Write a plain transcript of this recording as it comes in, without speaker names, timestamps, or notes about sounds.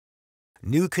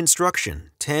New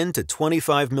construction, $10 to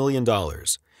 $25 million.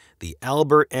 The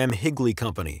Albert M. Higley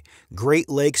Company, Great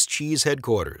Lakes Cheese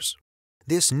Headquarters.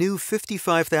 This new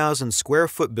 55,000 square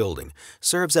foot building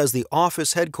serves as the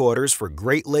office headquarters for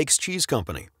Great Lakes Cheese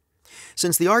Company.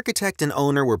 Since the architect and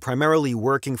owner were primarily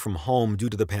working from home due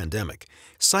to the pandemic,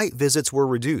 site visits were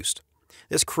reduced.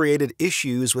 This created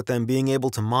issues with them being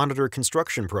able to monitor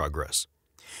construction progress.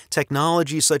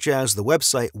 Technology such as the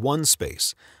website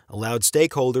OneSpace allowed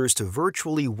stakeholders to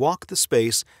virtually walk the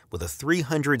space with a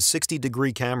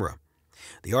 360-degree camera.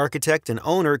 The architect and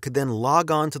owner could then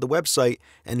log on to the website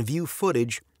and view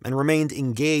footage and remained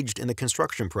engaged in the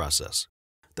construction process.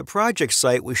 The project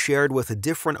site was shared with a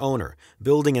different owner,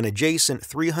 building an adjacent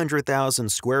 300,000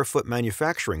 square foot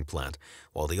manufacturing plant,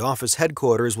 while the office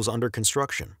headquarters was under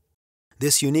construction.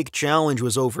 This unique challenge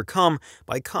was overcome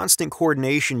by constant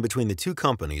coordination between the two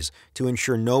companies to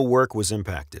ensure no work was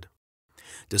impacted.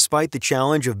 Despite the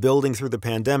challenge of building through the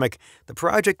pandemic, the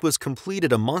project was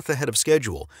completed a month ahead of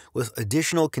schedule, with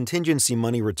additional contingency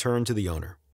money returned to the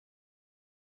owner.